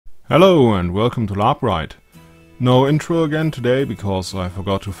Hello and welcome to LarpWright. No intro again today because I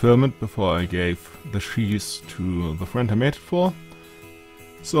forgot to film it before I gave the sheath to the friend I made it for.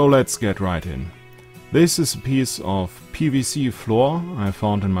 So let's get right in. This is a piece of PVC floor I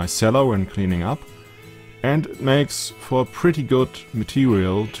found in my cellar when cleaning up, and it makes for a pretty good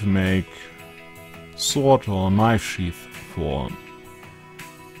material to make sword or knife sheath for.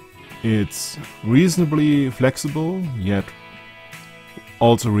 It's reasonably flexible, yet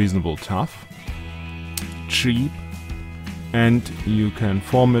also reasonable tough, cheap, and you can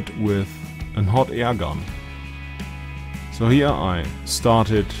form it with a hot air gun. So here I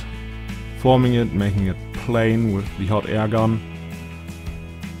started forming it, making it plain with the hot air gun,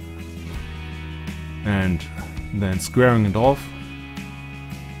 and then squaring it off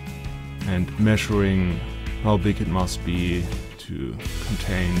and measuring how big it must be to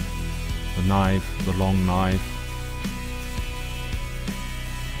contain the knife, the long knife,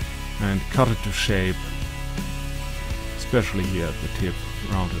 and cut it to shape, especially here at the tip,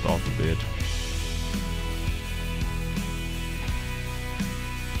 round it off a bit.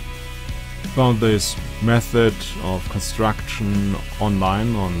 Found this method of construction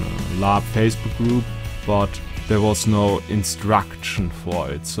online on a LARP Facebook group, but there was no instruction for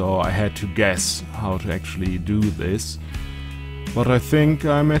it, so I had to guess how to actually do this. But I think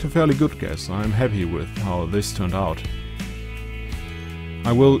I made a fairly good guess. I'm happy with how this turned out.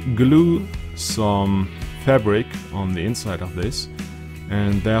 I will glue some fabric on the inside of this,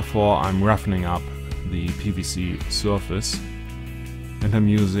 and therefore I'm roughening up the PVC surface, and I'm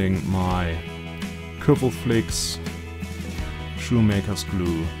using my Flicks shoemaker's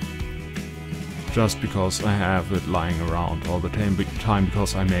glue just because I have it lying around all the time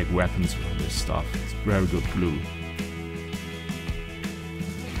because I make weapons with this stuff. It's very good glue.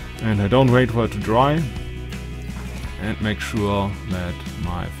 And I don't wait for it to dry, and make sure that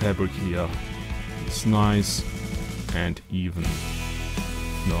my fabric here is nice and even,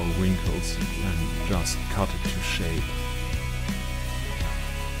 no wrinkles, and just cut it to shape.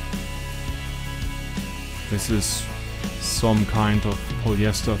 This is some kind of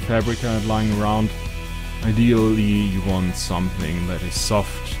polyester fabric I had lying around. Ideally you want something that is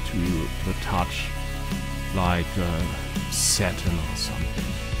soft to the touch, like satin or something.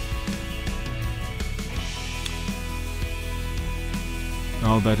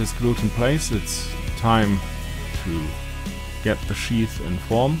 Now that is glued in place, it's time to get the sheath in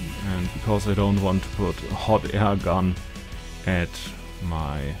form, and because I don't want to put a hot air gun at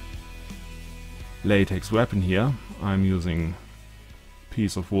my latex weapon here, I'm using a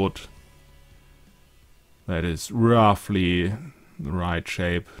piece of wood that is roughly the right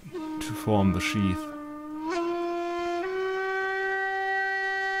shape to form the sheath.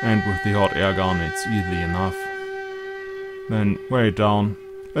 And with the hot air gun it's easy enough. Then weigh it down,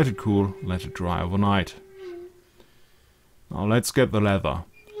 let it cool, let it dry overnight. Now let's get the leather.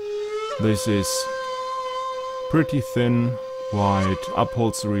 This is pretty thin white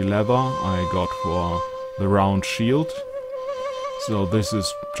upholstery leather I got for the round shield. So this is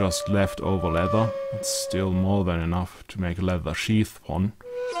just leftover leather. It's still more than enough to make a leather sheath on.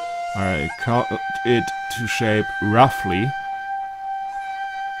 I cut it to shape roughly.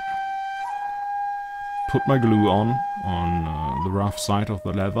 Put my glue on the rough side of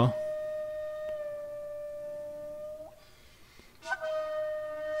the leather.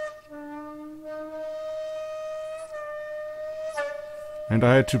 And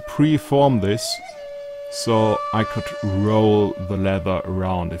I had to pre-form this so I could roll the leather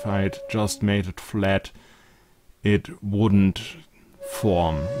around. If I had just made it flat, it wouldn't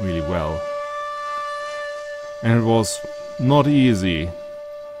form really well. And it was not easy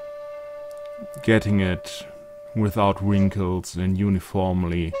getting it without wrinkles and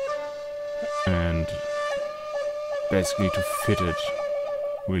uniformly, and basically to fit it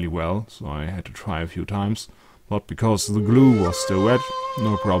really well, so I had to try a few times, but because the glue was still wet,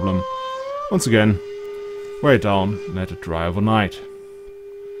 no problem. Once again, weigh it down, let it dry overnight.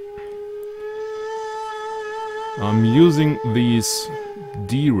 I'm using these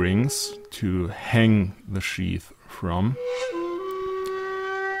D-rings to hang the sheath from.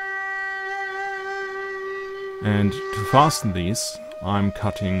 And to fasten these, I'm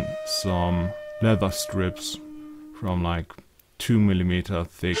cutting some leather strips from like 2 mm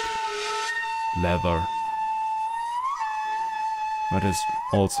thick leather. That is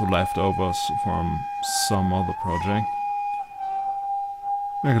also leftovers from some other project.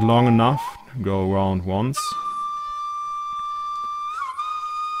 Make it long enough to go around once.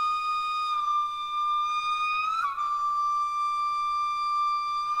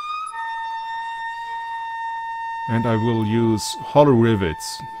 And I will use hollow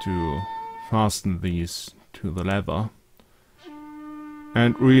rivets to fasten these to the leather.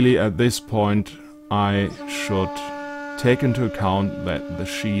 And really at this point I should take into account that the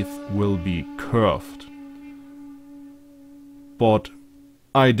sheath will be curved. But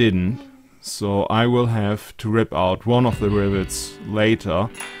I didn't, so I will have to rip out one of the rivets later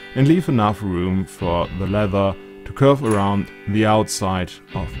and leave enough room for the leather to curve around the outside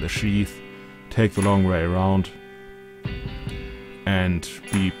of the sheath, take the long way around and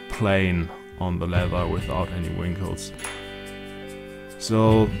be plain on the leather without any wrinkles.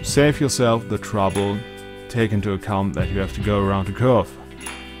 So save yourself the trouble, take into account that you have to go around the curve.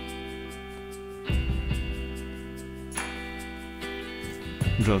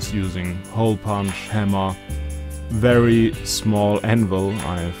 Just using hole punch, hammer, very small anvil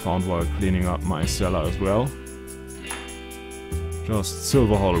I found while cleaning up my cellar as well. Just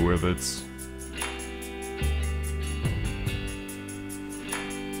silver hollow rivets.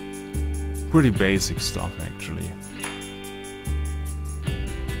 Pretty basic stuff actually.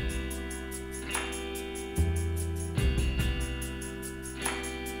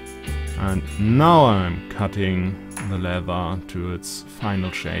 And now I'm cutting the leather to its final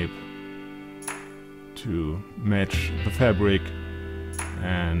shape to match the fabric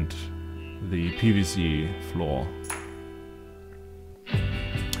and the PVC floor.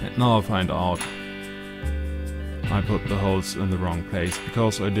 And now I find out I put the holes in the wrong place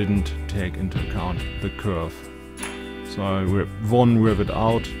because I didn't take into account the curve. So I rip one rivet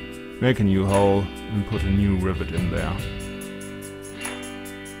out, make a new hole and put a new rivet in there.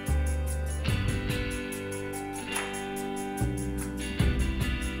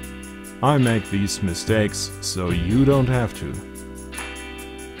 I make these mistakes so you don't have to.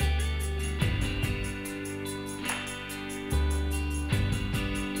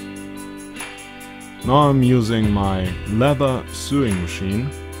 Now I'm using my leather sewing machine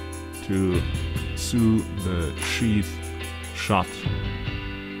to sew the sheath shut.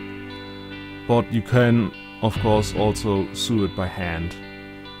 But you can, of course, also sew it by hand.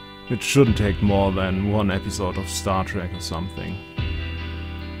 It shouldn't take more than one episode of Star Trek or something.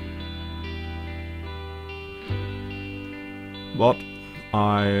 But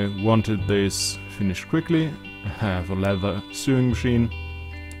I wanted this finished quickly. I have a leather sewing machine.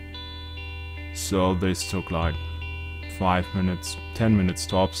 So this took like 5 minutes, 10 minutes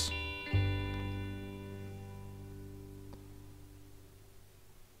tops.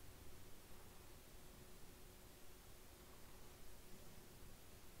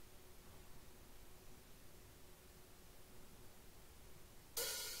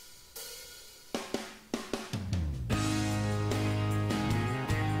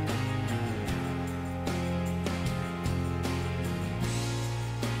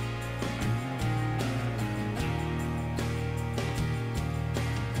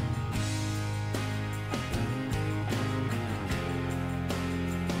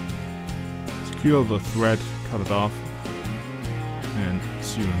 Secure the thread, cut it off, and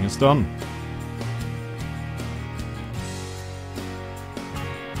sewing is done.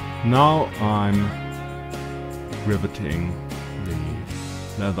 Now I'm riveting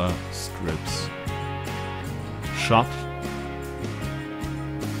the leather strips shut.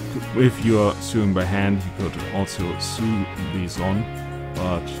 If you're sewing by hand, you could also sew these on,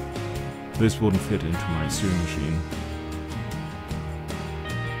 but this wouldn't fit into my sewing machine.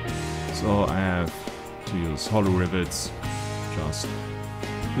 So I have to use hollow rivets, just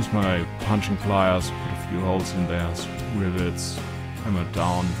use my punching pliers, put a few holes in there, rivets, hammer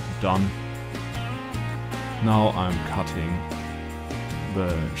down, done. Now I'm cutting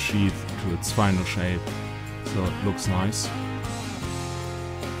the sheath to its final shape, so it looks nice.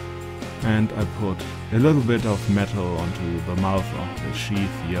 And I put a little bit of metal onto the mouth of the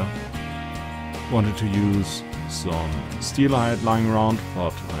sheath here. Wanted to use some steel I had lying around,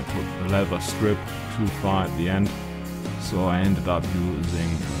 but I put the leather strip too far at the end, so I ended up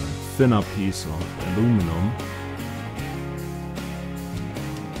using a thinner piece of aluminum.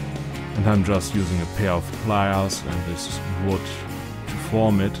 And I'm just using a pair of pliers and this wood to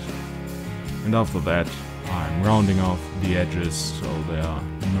form it. And after that I'm rounding off the edges so there are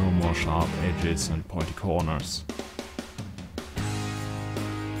no more sharp edges and pointy corners.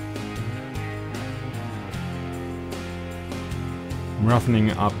 I'm roughening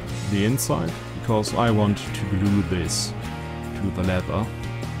up the inside because I want to glue this to the leather.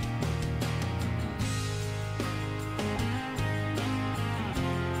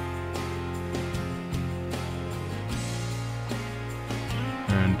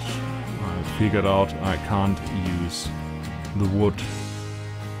 And I figured out I can't use the wood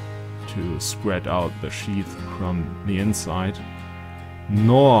to spread out the sheath from the inside,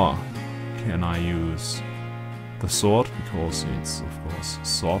 nor can I use the sword because it's of course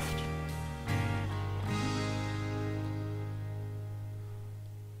soft.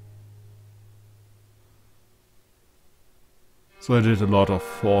 So I did a lot of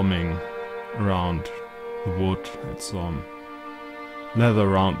forming around the wood and some leather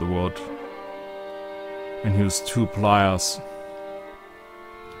around the wood and used 2 pliers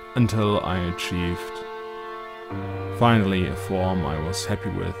until I achieved finally a form I was happy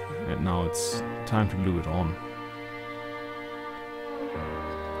with, and now it's time to glue it on.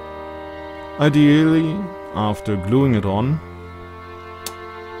 Ideally, after gluing it on,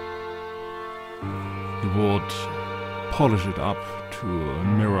 you would polish it up to a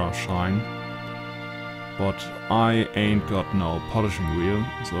mirror shine, but I ain't got no polishing wheel,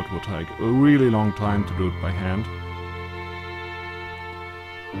 so it would take a really long time to do it by hand.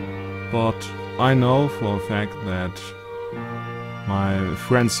 But I know for a fact that my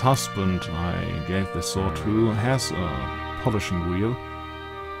friend's husband I gave this sword to has a polishing wheel,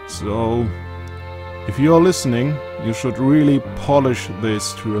 so if you're listening, you should really polish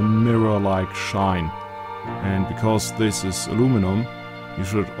this to a mirror-like shine. And because this is aluminum, you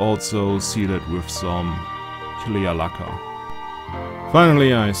should also seal it with some clear lacquer.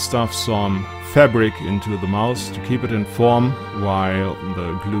 Finally, I stuff some fabric into the mouse to keep it in form while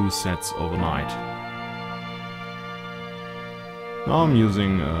the glue sets overnight. Now I'm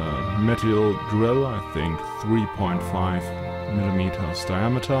using a metal drill, I think 3.5 millimeters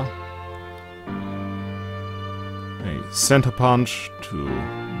diameter, a center punch to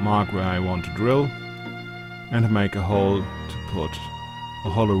mark where I want to drill, and make a hole to put a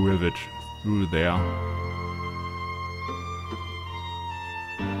hollow rivet through there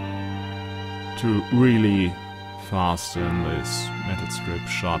to really fasten this metal strip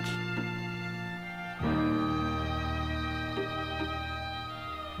shut.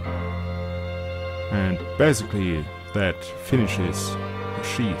 And basically that finishes the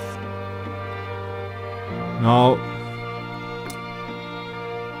sheath. Now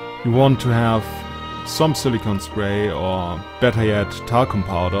you want to have some silicone spray, or better yet talcum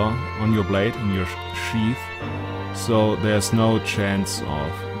powder, on your blade in your sheath, so there's no chance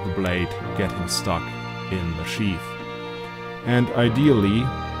of the blade getting stuck in the sheath. And ideally,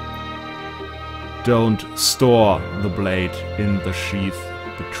 don't store the blade in the sheath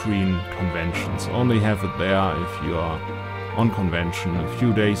between conventions. Only have it there if you are on convention. A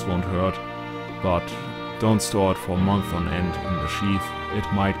few days won't hurt, but don't store it for a month on end in the sheath.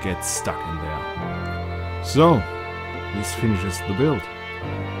 It might get stuck in there. So, this finishes the build.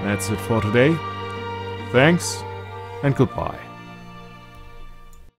 That's it for today. Thanks and goodbye.